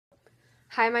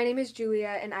Hi, my name is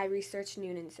Julia, and I research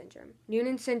Noonan syndrome.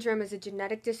 Noonan syndrome is a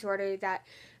genetic disorder that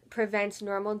prevents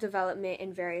normal development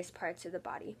in various parts of the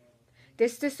body.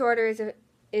 This disorder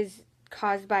is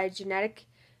caused by a genetic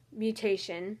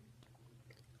mutation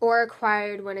or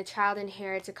acquired when a child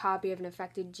inherits a copy of an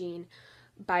affected gene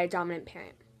by a dominant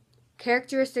parent.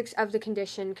 Characteristics of the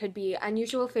condition could be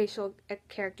unusual facial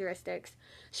characteristics,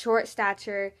 short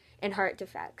stature, and heart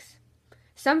defects.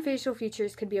 Some facial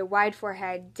features could be a wide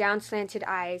forehead, down slanted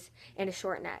eyes, and a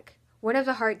short neck. One of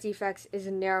the heart defects is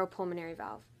a narrow pulmonary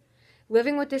valve.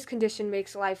 Living with this condition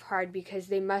makes life hard because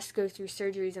they must go through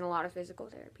surgeries and a lot of physical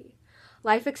therapy.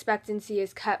 Life expectancy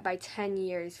is cut by 10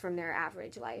 years from their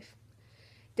average life.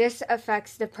 This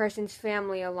affects the person's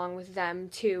family along with them,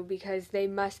 too, because they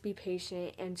must be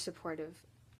patient and supportive